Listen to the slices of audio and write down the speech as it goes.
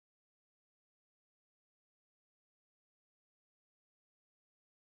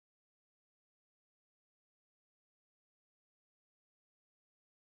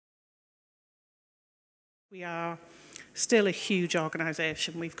We are still a huge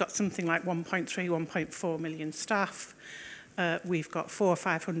organisation. We've got something like 1.3, 1.4 million staff. We've got 400 or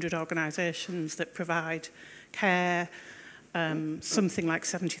 500 organisations that provide care, something like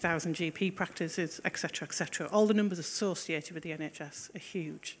 70,000 GP practices, etc., etc. All the numbers associated with the NHS are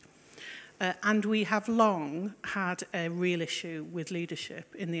huge. And we have long had a real issue with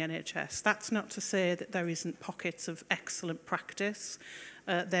leadership in the NHS. That's not to say that there isn't pockets of excellent practice.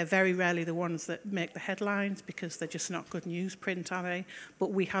 They're very rarely the ones that make the headlines because they're just not good newsprint, are they?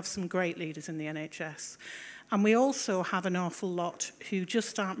 But we have some great leaders in the NHS. And we also have an awful lot who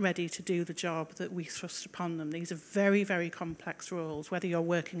just aren't ready to do the job that we thrust upon them. These are very, very complex roles, whether you're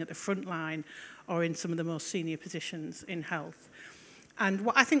working at the front line or in some of the most senior positions in health. And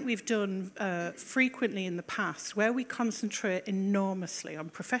what I think we've done frequently in the past, where we concentrate enormously on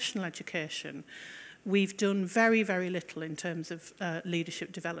professional education, we've done very, very little in terms of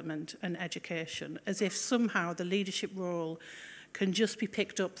leadership development and education, as if somehow the leadership role can just be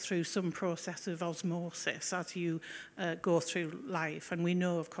picked up through some process of osmosis as you go through life. And we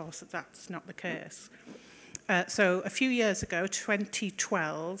know, of course, that that's not the case. So a few years ago,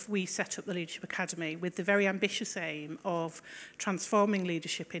 2012, we set up the Leadership Academy with the very ambitious aim of transforming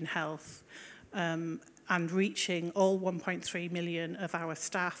leadership in health and reaching all 1.3 million of our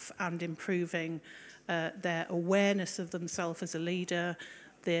staff and improving their awareness of themselves as a leader,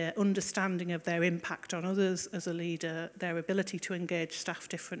 their understanding of their impact on others as a leader, their ability to engage staff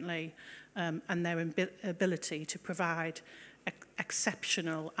differently, and their ability to provide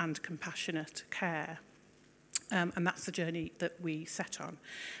exceptional and compassionate care. And that's the journey that we set on.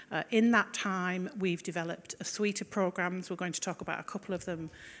 In that time, we've developed a suite of programs. We're going to talk about a couple of them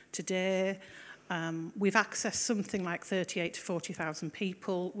today. We've accessed something like 38 to 40,000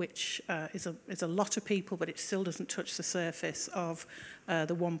 people, which is a lot of people, but it still doesn't touch the surface of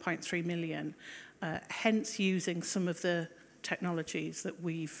the 1.3 million, hence using some of the technologies that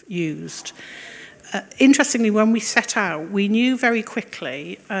we've used. Interestingly, when we set out, we knew very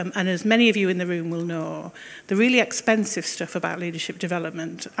quickly, and as many of you in the room will know, the really expensive stuff about leadership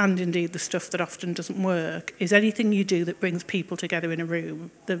development, and indeed the stuff that often doesn't work, is anything you do that brings people together in a room.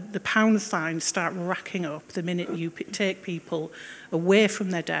 The pound signs start racking up the minute you take people away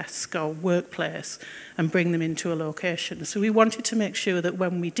from their desk or workplace and bring them into a location. So we wanted to make sure that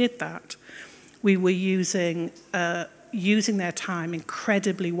when we did that, we were using their time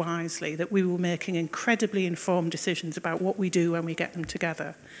incredibly wisely, that we were making incredibly informed decisions about what we do when we get them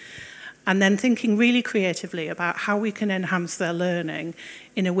together. And then thinking really creatively about how we can enhance their learning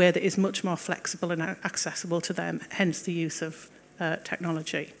in a way that is much more flexible and accessible to them, hence the use of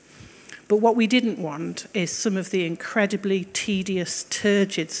technology. But what we didn't want is some of the incredibly tedious,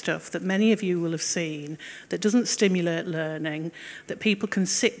 turgid stuff that many of you will have seen that doesn't stimulate learning, that people can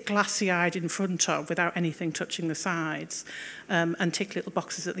sit glassy-eyed in front of without anything touching the sides, and tick little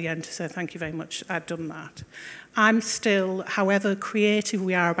boxes at the end to say, thank you very much, I've done that. I'm still, however creative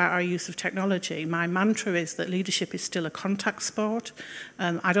we are about our use of technology, my mantra is that leadership is still a contact sport.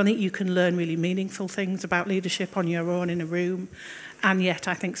 I don't think you can learn really meaningful things about leadership on your own in a room. And yet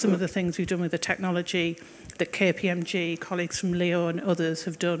I think some of the things we've done with the technology that KPMG, colleagues from Leo and others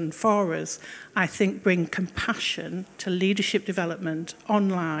have done for us, I think bring compassion to leadership development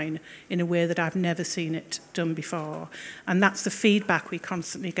online in a way that I've never seen it done before. And that's the feedback we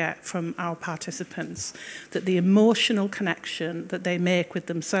constantly get from our participants, that the emotional connection that they make with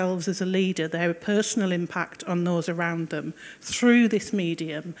themselves as a leader, their personal impact on those around them through this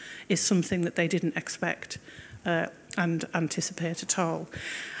medium is something that they didn't expect and anticipate at all.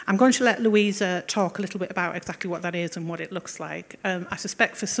 I'm going to let Louisa talk a little bit about exactly what that is and what it looks like. I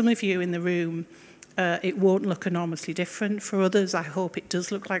suspect for some of you in the room, it won't look enormously different. For others, I hope it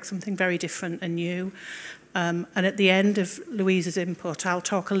does look like something very different and new. And at the end of Louisa's input, I'll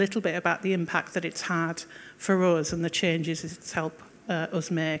talk a little bit about the impact that it's had for us and the changes it's helped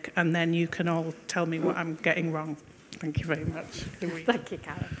us make. And then you can all tell me what I'm getting wrong. Thank you very much, Louisa. Thank you,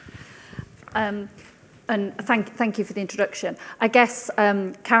 Karen. And thank you for the introduction. I guess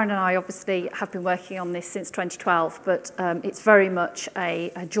Karen and I obviously have been working on this since 2012, but it's very much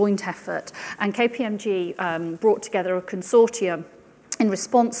a joint effort. And KPMG brought together a consortium in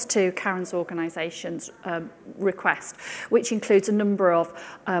response to Karen's organisation's request, which includes a number of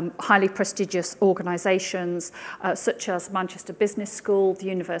highly prestigious organisations, such as Manchester Business School, the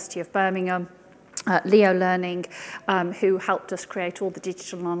University of Birmingham, Leo Learning, who helped us create all the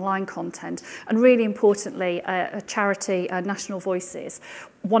digital and online content, and really importantly, a charity, National Voices.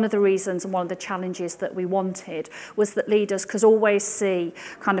 One of the reasons and one of the challenges that we wanted was that leaders could always see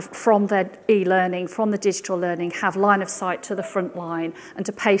kind of from their e-learning, from the digital learning, have line of sight to the front line and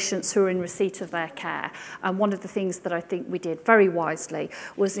to patients who are in receipt of their care. And one of the things that I think we did very wisely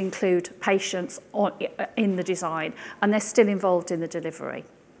was include patients in the design, and they're still involved in the delivery.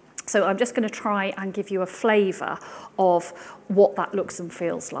 So I'm just going to try and give you a flavour of what that looks and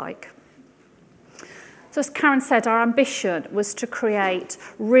feels like. So as Karen said, our ambition was to create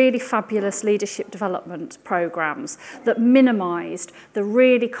really fabulous leadership development programmes that minimised the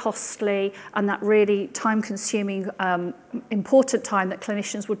really costly and that really time-consuming, important time that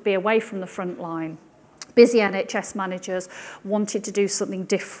clinicians would be away from the front line. Busy NHS managers wanted to do something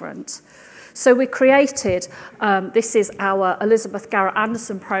different. So we created, this is our Elizabeth Garrett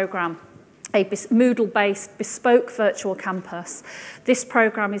Anderson programme, a Moodle-based bespoke virtual campus. This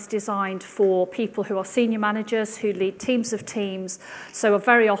programme is designed for people who are senior managers, who lead teams of teams, so are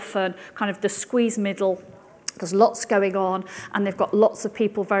very often kind of the squeeze middle. There's lots going on, and they've got lots of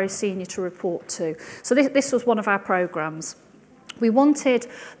people very senior to report to. So this was one of our programmes. We wanted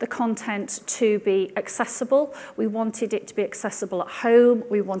the content to be accessible. We wanted it to be accessible at home.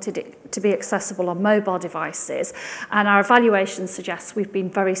 We wanted it to be accessible on mobile devices. And our evaluation suggests we've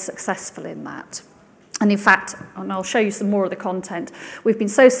been very successful in that. And in fact, and I'll show you some more of the content, we've been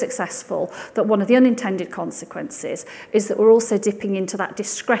so successful that one of the unintended consequences is that we're also dipping into that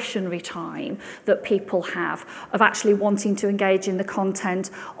discretionary time that people have of actually wanting to engage in the content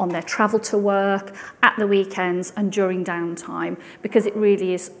on their travel to work, at the weekends and during downtime, because it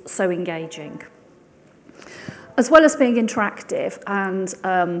really is so engaging. As well as being interactive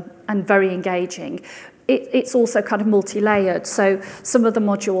and very engaging, it's also kind of multi-layered. So some of the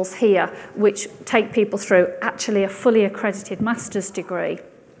modules here, which take people through actually a fully accredited master's degree,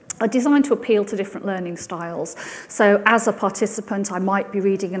 are designed to appeal to different learning styles. So as a participant, I might be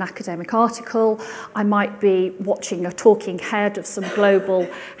reading an academic article, I might be watching a talking head of some global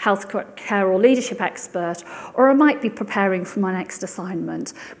healthcare or leadership expert, or I might be preparing for my next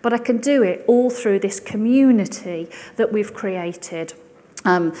assignment. But I can do it all through this community that we've created.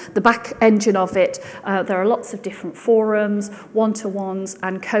 The back engine of it, there are lots of different forums, one-to-ones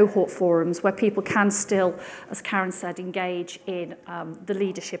and cohort forums where people can still, as Karen said, engage in the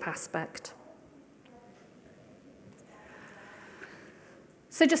leadership aspect.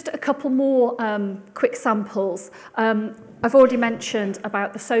 So just a couple more quick samples. I've already mentioned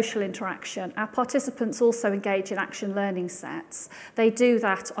about the social interaction. Our participants also engage in action learning sets. They do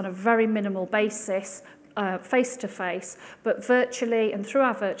that on a very minimal basis, face-to-face, but virtually and through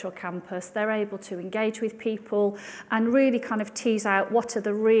our virtual campus, they're able to engage with people and really kind of tease out what are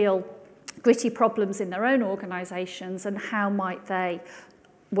the real gritty problems in their own organisations and how might they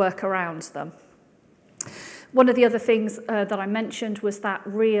work around them. One of the other things that I mentioned was that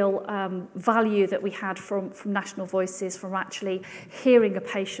real value that we had from National Voices, from actually hearing a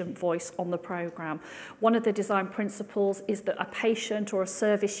patient voice on the programme. One of the design principles is that a patient or a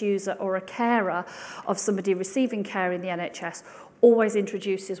service user or a carer of somebody receiving care in the NHS always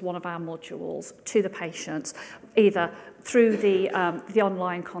introduces one of our modules to the patient, either through the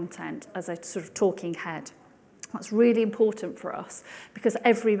online content as a sort of talking head. That's really important for us because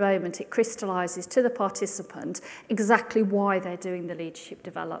every moment it crystallises to the participant exactly why they're doing the leadership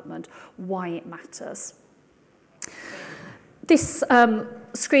development, why it matters. This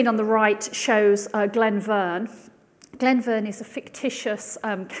screen on the right shows Glenvern. Glenvern is a fictitious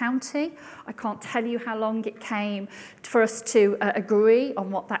county. I can't tell you how long it came for us to agree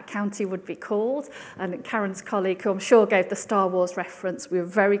on what that county would be called. And Karen's colleague, who I'm sure gave the Star Wars reference, we were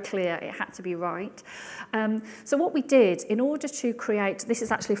very clear it had to be right. So what we did, in order to create, this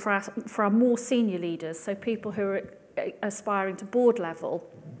is actually for our more senior leaders, so people who are aspiring to board level,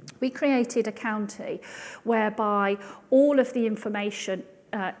 we created a county whereby all of the information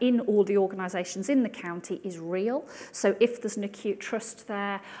in all the organisations in the county is real. So if there's an acute trust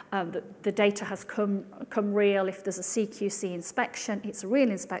there, the data has come real. If there's a CQC inspection, it's a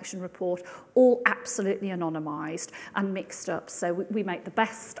real inspection report, all absolutely anonymised and mixed up. So we make the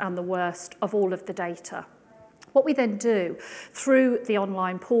best and the worst of all of the data. What we then do through the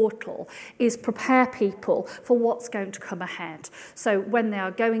online portal is prepare people for what's going to come ahead. So when they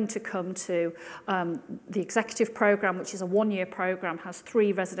are going to come to the executive programme, which is a one-year programme, has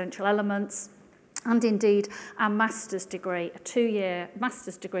 3 residential elements. And indeed, our master's degree, a 2-year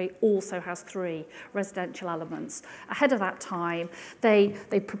master's degree, also has 3 residential elements. Ahead of that time, they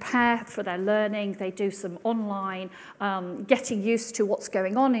prepare for their learning, they do some online, getting used to what's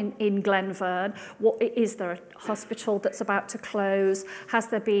going on in Glenfern. Is there a hospital that's about to close? Has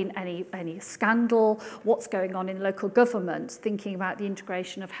there been any scandal? What's going on in local government? Thinking about the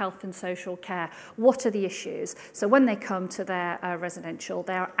integration of health and social care. What are the issues? So when they come to their residential,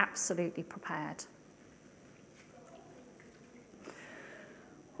 they are absolutely prepared.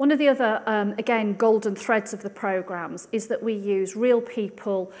 One of the other, again, golden threads of the programmes is that we use real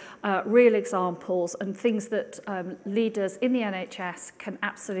people, real examples and things that leaders in the NHS can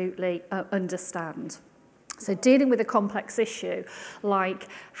absolutely understand. So dealing with a complex issue like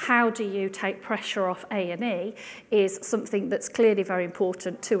how do you take pressure off A&E is something that's clearly very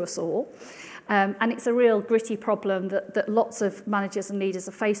important to us all. And it's a real gritty problem that lots of managers and leaders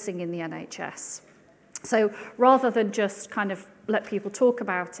are facing in the NHS. So rather than just kind of let people talk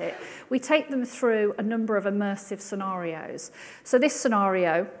about it, we take them through a number of immersive scenarios. So this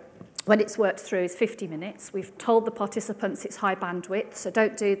scenario, when it's worked through, is 50 minutes. We've told the participants it's high bandwidth, so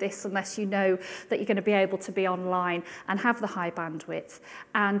don't do this unless you know that you're going to be able to be online and have the high bandwidth,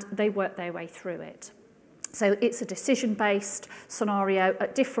 and they work their way through it. So it's a decision-based scenario.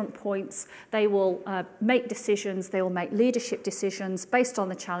 At different points, they will make decisions, they will make leadership decisions based on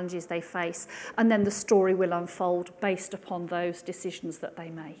the challenges they face, and then the story will unfold based upon those decisions that they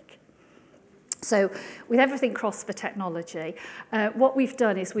make. So with everything crossed for technology, what we've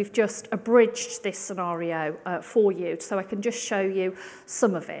done is we've just abridged this scenario for you, so I can just show you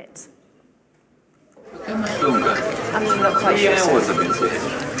some of it. I'm not quite sure. Hours have been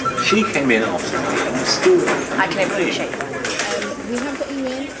sitting. She came in after me and still... I can appreciate that. We have got you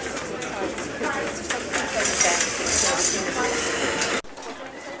in.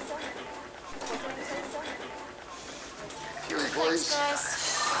 Thanks, guys.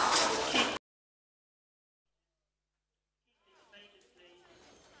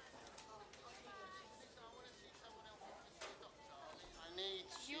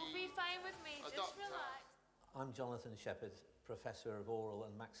 You'll be fine with me. Just relax. I'm Jonathan Shepherd, Professor of Oral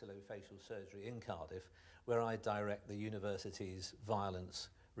and Maxillofacial Surgery in Cardiff, where I direct the university's violence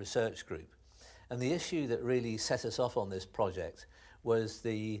research group. And the issue that really set us off on this project was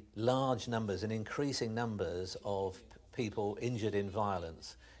the large numbers and increasing numbers of people injured in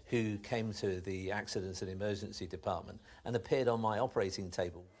violence who came to the accidents and emergency department and appeared on my operating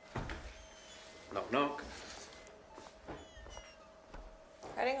table. Knock, knock.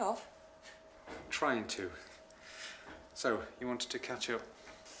 Heading off? Trying to. So, you wanted to catch up?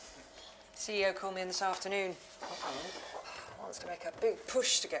 CEO called me in this afternoon. Wants to make a big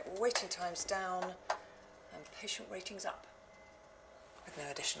push to get waiting times down and patient ratings up, with no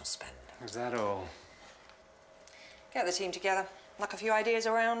additional spend. Is that all? Get the team together, knock a few ideas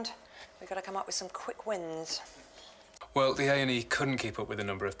around. We've got to come up with some quick wins. Well, the A&E couldn't keep up with the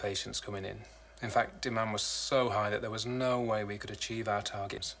number of patients coming in. In fact, demand was so high that there was no way we could achieve our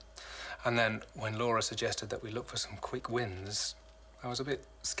targets. And then, when Laura suggested that we look for some quick wins, I was a bit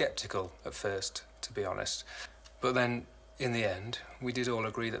sceptical at first, to be honest. But then, in the end, we did all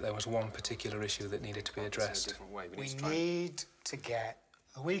agree that there was one particular issue that needed to be addressed. We need to get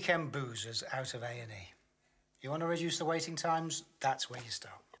the weekend boozers out of A&E. You want to reduce the waiting times? That's where you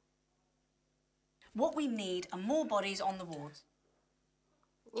start. What we need are more bodies on the wards.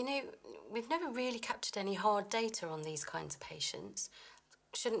 You know, we've never really captured any hard data on these kinds of patients.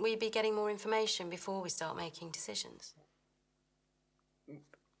 Shouldn't we be getting more information before we start making decisions?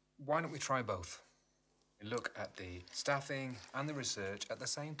 Why don't we try both? Look at the staffing and the research at the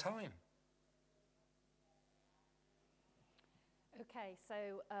same time. Okay,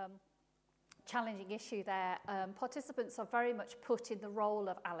 so challenging issue there. Participants are very much put in the role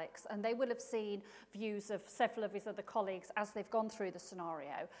of Alex, and they will have seen views of several of his other colleagues as they've gone through the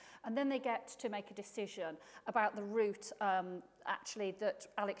scenario, and then they get to make a decision about the route actually that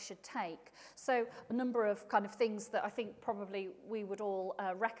Alex should take. So a number of kind of things that I think probably we would all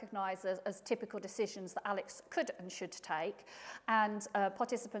recognise as typical decisions that Alex could and should take, and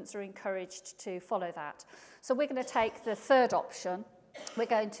participants are encouraged to follow that. So we're going to take the third option. We're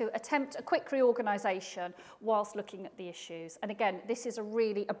going to attempt a quick reorganisation whilst looking at the issues. And again, this is a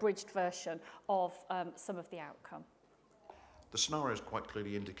really abridged version of some of the outcome. The scenario has quite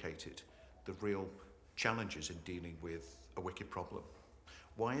clearly indicated the real challenges in dealing with a wicked problem.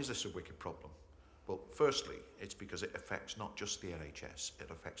 Why is this a wicked problem? Well, firstly, it's because it affects not just the NHS,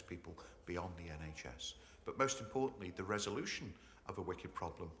 it affects people beyond the NHS. But most importantly, the resolution of a wicked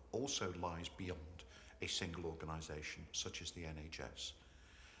problem also lies beyond a single organisation such as the NHS.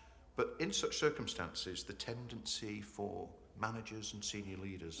 But in such circumstances, the tendency for managers and senior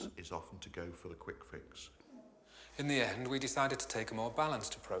leaders is often to go for the quick fix. In the end, we decided to take a more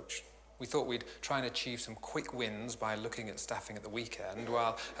balanced approach. We thought we'd try and achieve some quick wins by looking at staffing at the weekend,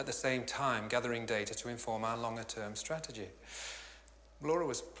 while at the same time gathering data to inform our longer-term strategy. Laura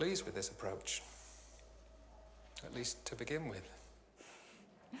was pleased with this approach, at least to begin with.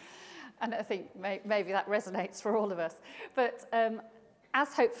 And I think maybe that resonates for all of us. But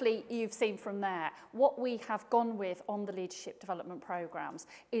as hopefully you've seen from there, what we have gone with on the leadership development programs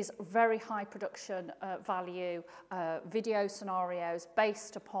is very high production value video scenarios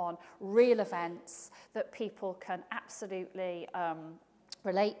based upon real events that people can absolutely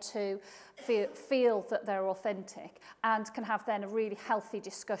relate to, feel that they're authentic, and can have then a really healthy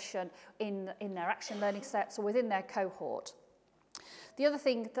discussion in their action learning sets or within their cohort. The other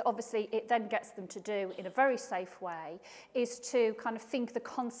thing that obviously it then gets them to do in a very safe way is to kind of think the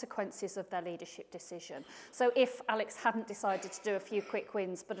consequences of their leadership decision. So if Alex hadn't decided to do a few quick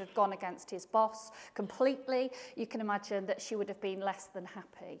wins but had gone against his boss completely, you can imagine that she would have been less than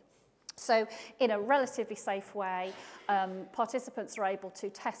happy. So in a relatively safe way, participants are able to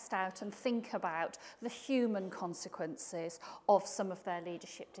test out and think about the human consequences of some of their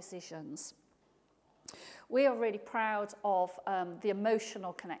leadership decisions. We are really proud of the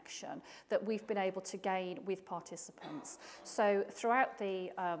emotional connection that we've been able to gain with participants. So throughout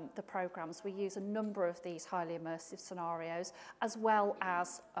the programs, we use a number of these highly immersive scenarios, as well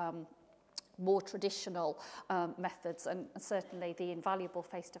as more traditional methods, and certainly the invaluable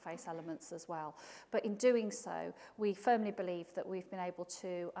face-to-face elements as well. But in doing so, we firmly believe that we've been able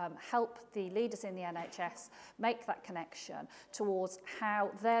to help the leaders in the NHS make that connection towards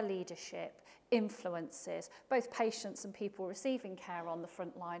how their leadership influences both patients and people receiving care on the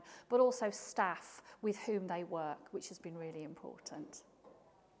front line, but also staff with whom they work, which has been really important.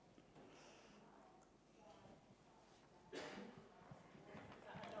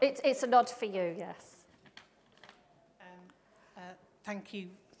 It's a nod for you, yes. Thank you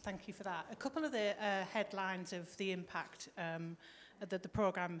for that. A couple of the headlines of the impact that the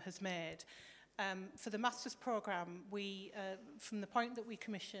programme has made. For the Masters programme, we, from the point that we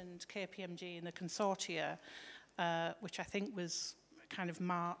commissioned KPMG and the consortia, which I think was kind of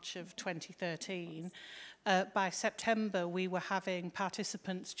March of 2013, by September we were having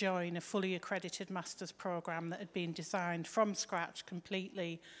participants join a fully accredited Masters programme that had been designed from scratch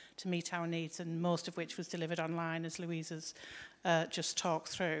completely to meet our needs, and most of which was delivered online, as Louise has just talked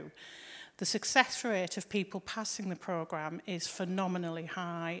through. The success rate of people passing the programme is phenomenally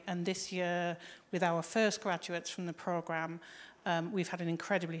high, and this year, with our first graduates from the programme, we've had an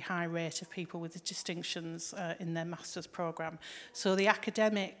incredibly high rate of people with distinctions in their master's programme. So the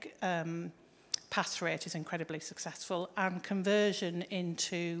academic pass rate is incredibly successful, and conversion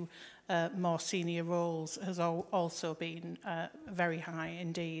into more senior roles has also been very high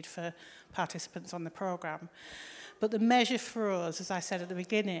indeed for participants on the programme. But the measure for us, as I said at the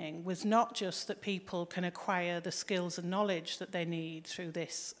beginning, was not just that people can acquire the skills and knowledge that they need through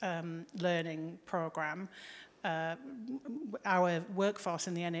this learning programme. Our workforce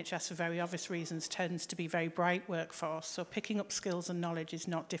in the NHS, for very obvious reasons, tends to be very bright workforce, so picking up skills and knowledge is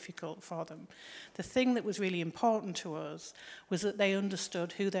not difficult for them. The thing that was really important to us was that they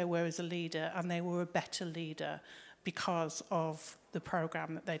understood who they were as a leader, and they were a better leader because of the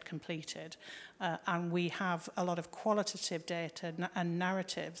programme that they'd completed. And we have a lot of qualitative data and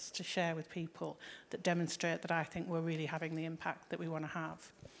narratives to share with people that demonstrate that I think we're really having the impact that we want to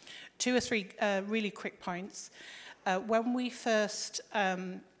have. 2 or 3 really quick points. When we first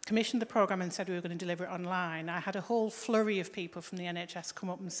commissioned the programme and said we were going to deliver it online, I had a whole flurry of people from the NHS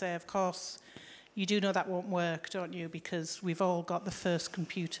come up and say, of course, you do know that won't work, don't you? Because we've all got the first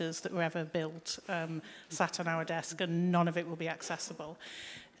computers that were ever built sat on our desk, and none of it will be accessible.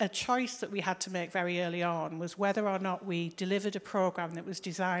 A choice that we had to make very early on was whether or not we delivered a programme that was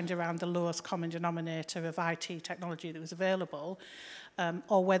designed around the lowest common denominator of IT technology that was available,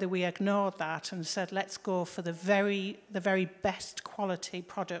 or whether we ignored that and said, let's go for the very best quality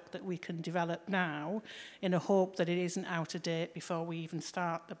product that we can develop now, in a hope that it isn't out of date before we even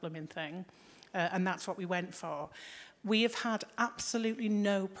start the blooming thing. And that's what we went for. We have had absolutely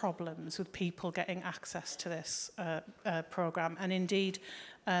no problems with people getting access to this programme, and indeed,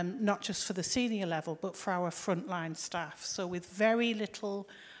 not just for the senior level, but for our frontline staff. So with very little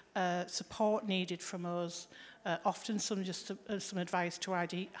support needed from us, often some advice to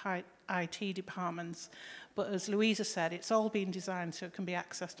IT departments. But as Louisa said, it's all been designed so it can be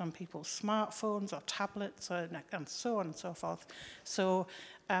accessed on people's smartphones or tablets and so on and so forth. So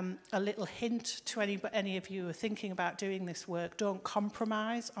a little hint to any of you who are thinking about doing this work: don't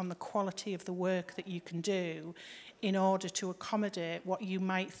compromise on the quality of the work that you can do in order to accommodate what you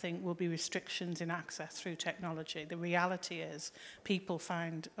might think will be restrictions in access through technology. The reality is people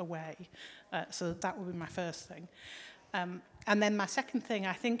find a way. So that would be my first thing. And then my second thing,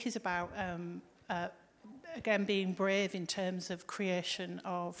 I think, is about, again, being brave in terms of creation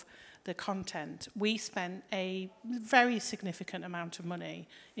of the content. We spent a very significant amount of money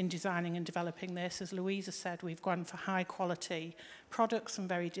in designing and developing this. As Louisa said, we've gone for high quality products and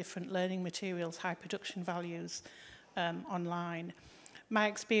very different learning materials, high production values online. My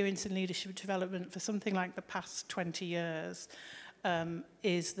experience in leadership development for something like the past 20 years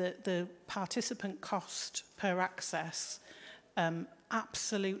is that the participant cost per access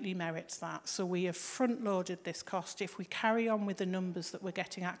absolutely merits that. So we have front-loaded this cost. If we carry on with the numbers that we're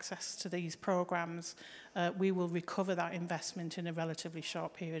getting access to these programs, we will recover that investment in a relatively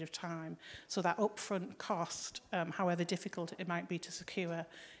short period of time. So that upfront cost, however difficult it might be to secure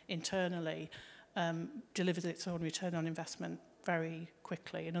internally, delivers its own return on investment very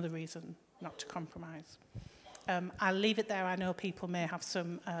quickly. Another reason not to compromise. I'll leave it there. I know people may have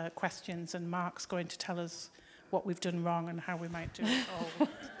some questions, and Mark's going to tell us what we've done wrong and how we might do it all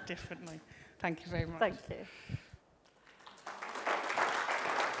differently. Thank you very much. Thank you.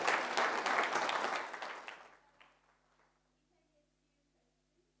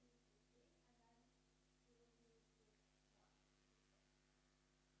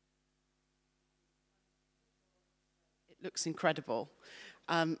 It looks incredible.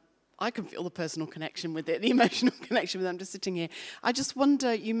 I can feel the personal connection with it, the emotional connection with it. I'm just sitting here. I just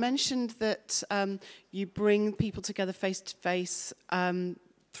wonder, you mentioned that you bring people together face-to-face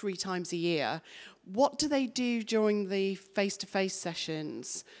 3 times a year. What do they do during the face-to-face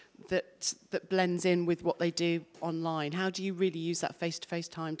sessions that blends in with what they do online? How do you really use that face-to-face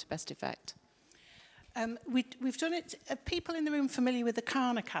time to best effect? We've done it. Are people in the room familiar with the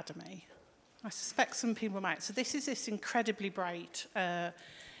Khan Academy? I suspect some people might. So this is this incredibly bright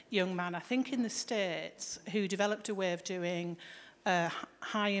young man, I think in the States, who developed a way of doing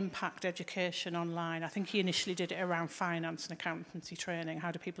high-impact education online. I think he initially did it around finance and accountancy training.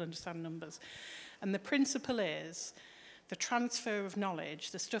 How do people understand numbers? And the principle is the transfer of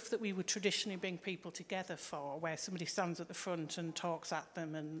knowledge, the stuff that we would traditionally bring people together for, where somebody stands at the front and talks at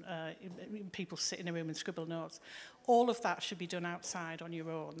them and people sit in a room and scribble notes. All of that should be done outside on your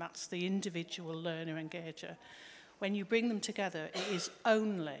own. That's the individual learner engager. When you bring them together, it is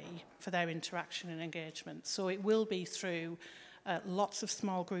only for their interaction and engagement. So it will be through lots of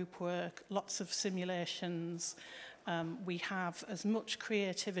small group work, lots of simulations. We have as much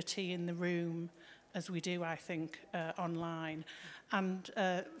creativity in the room as we do, I think, online. And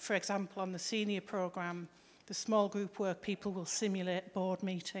for example, on the senior programme, the small group work, people will simulate board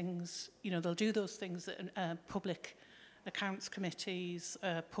meetings. You know, they'll do those things that public accounts committees,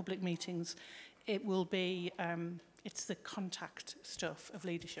 public meetings. It will be, it's the contact stuff of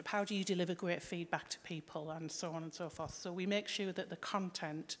leadership. How do you deliver great feedback to people, and so on and so forth. So we make sure that the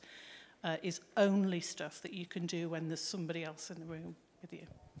content is only stuff that you can do when there's somebody else in the room with you.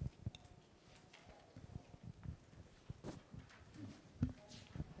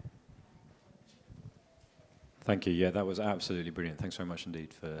 Thank you. Yeah, that was absolutely brilliant. Thanks very much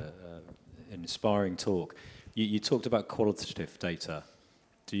indeed for an inspiring talk. You talked about qualitative data.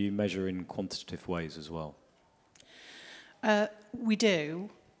 Do you measure in quantitative ways as well? We do.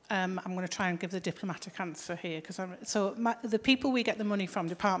 I'm going to try and give the diplomatic answer here. The people we get the money from,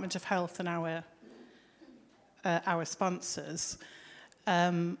 Department of Health and our sponsors,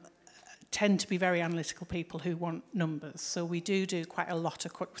 tend to be very analytical people who want numbers. So we do quite a lot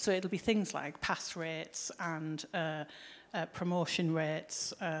of... So it'll be things like pass rates and promotion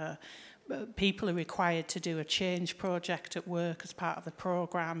rates. People are required to do a change project at work as part of the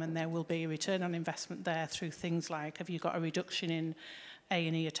programme, and there will be a return on investment there through things like, have you got a reduction in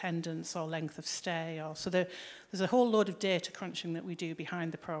A&E attendance or length of stay? So there's a whole load of data crunching that we do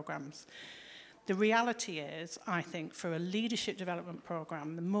behind the programmes. The reality is, I think, for a leadership development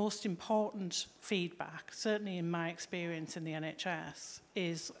programme, the most important feedback, certainly in my experience in the NHS,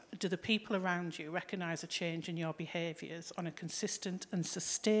 is do the people around you recognise a change in your behaviours on a consistent and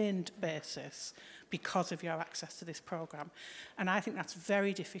sustained basis because of your access to this programme? And I think that's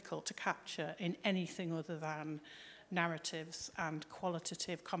very difficult to capture in anything other than narratives and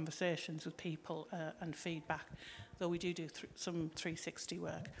qualitative conversations with people and feedback, though we do some 360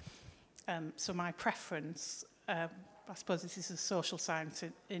 work. So my preference, I suppose this is a social science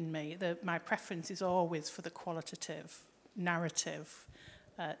in me, my preference is always for the qualitative narrative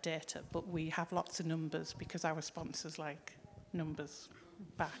data, but we have lots of numbers because our sponsors like numbers.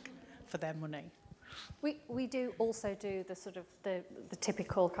 back for their money. We do also do the sort of the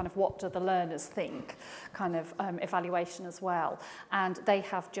typical kind of what do the learners think kind of evaluation as well, and they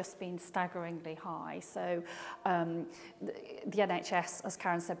have just been staggeringly high. So the NHS, as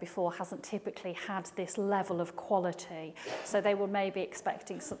Karen said before, hasn't typically had this level of quality. So they were maybe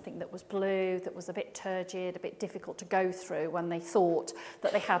expecting something that was blue, that was a bit turgid, a bit difficult to go through when they thought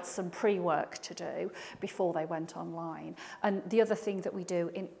that they had some pre-work to do before they went online. And the other thing that we do,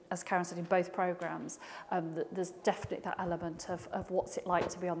 as Karen said, in both programmes, there's definitely that element of what's it like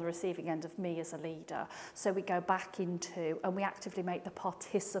to be on the receiving end of me as a leader. So we go back into, and we actively make the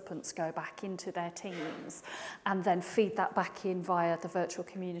participants go back into their teams and then feed that back in via the virtual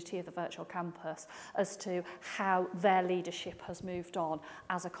community of the virtual campus as to how their leadership has moved on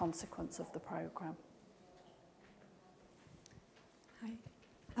as a consequence of the programme. Hi.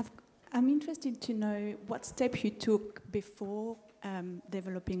 I'm interested to know what step you took before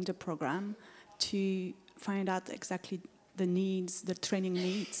developing the program to find out exactly the needs, the training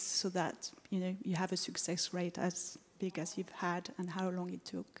needs, so that you have a success rate as big as you've had, and how long it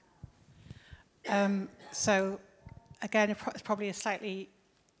took. So again, it's probably a slightly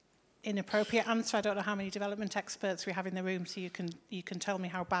inappropriate answer. I don't know how many development experts we have in the room, so you can tell me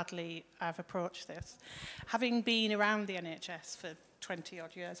how badly I've approached this. Having been around the NHS for 20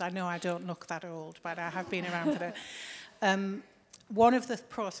 odd years, I know I don't look that old, but I have been around for the. One of the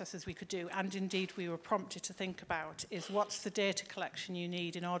processes we could do, and indeed we were prompted to think about, is what's the data collection you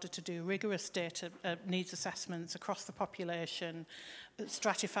need in order to do rigorous data needs assessments across the population,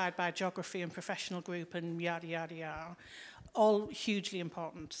 stratified by geography and professional group and yada, yada, yada. All hugely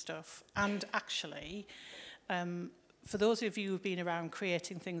important stuff. And actually, for those of you who've been around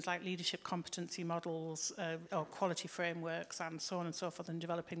creating things like leadership competency models or quality frameworks and so on and so forth and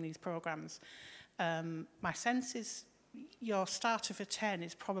developing these programs, my sense is your start of a 10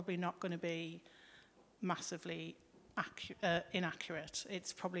 is probably not going to be massively inaccurate.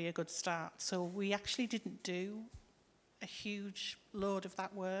 It's probably a good start. So we actually didn't do a huge load of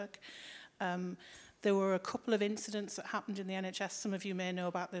that work. There were a couple of incidents that happened in the NHS. Some of you may know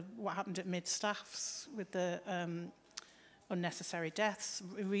about what happened at mid-staffs with the unnecessary deaths,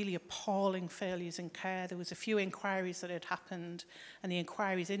 really appalling failures in care. There was a few inquiries that had happened, and the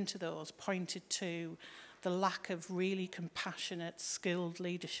inquiries into those pointed to the lack of really compassionate, skilled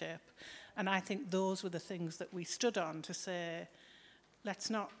leadership. And I think those were the things that we stood on to say, let's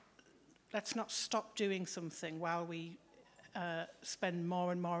not stop doing something while we spend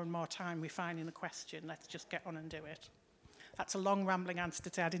more and more and more time refining the question. Let's just get on and do it. That's a long, rambling answer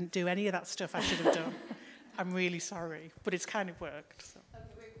to say I didn't do any of that stuff I should have done. I'm really sorry, but it's kind of worked. So. Okay,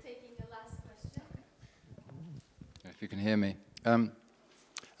 we're taking the last question. If you can hear me.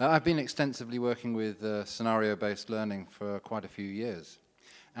 I've been extensively working with scenario-based learning for quite a few years.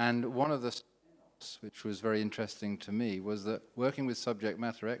 And one of the which was very interesting to me was that working with subject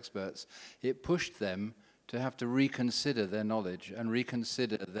matter experts, it pushed them to have to reconsider their knowledge and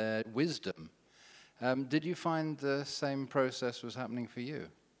reconsider their wisdom. Did you find the same process was happening for you?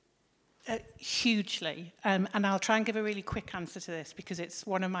 Hugely. And I'll try and give a really quick answer to this because it's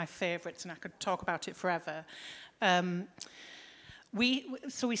one of my favourites and I could talk about it forever.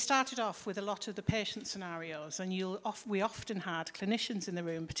 So we started off with a lot of the patient scenarios, and we often had clinicians in the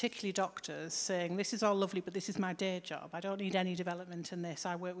room, particularly doctors, saying, this is all lovely, but this is my day job. I don't need any development in this.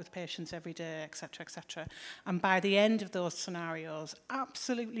 I work with patients every day, etc., etc. And by the end of those scenarios,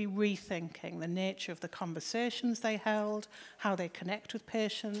 absolutely rethinking the nature of the conversations they held, how they connect with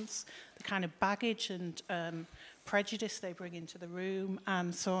patients, the kind of baggage and prejudice they bring into the room,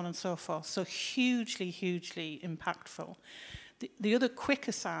 and so on and so forth. So hugely, hugely impactful. The other quick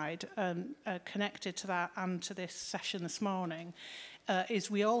aside connected to that and to this session this morning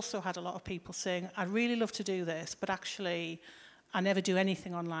is we also had a lot of people saying, I'd really love to do this, but actually I never do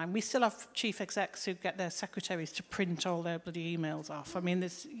anything online. We still have chief execs who get their secretaries to print all their bloody emails off. I mean,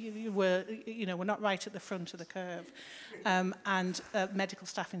 we're not right at the front of the curve. And medical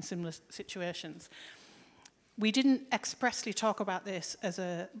staff in similar situations. We didn't expressly talk about this as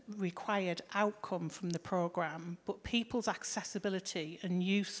a required outcome from the programme, but people's accessibility and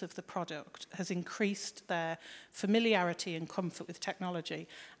use of the product has increased their familiarity and comfort with technology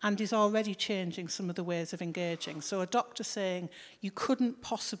and is already changing some of the ways of engaging. So a doctor saying you couldn't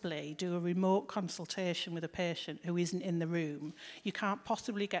possibly do a remote consultation with a patient who isn't in the room, you can't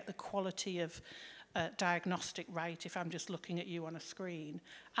possibly get the quality of diagnostic right if I'm just looking at you on a screen.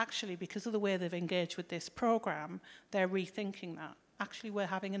 Actually, because of the way they've engaged with this programme, they're rethinking that. Actually, we're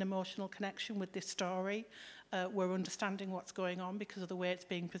having an emotional connection with this story. We're understanding what's going on because of the way it's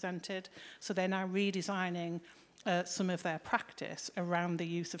being presented. So they're now redesigning some of their practice around the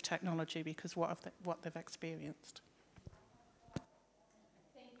use of technology because what they've experienced.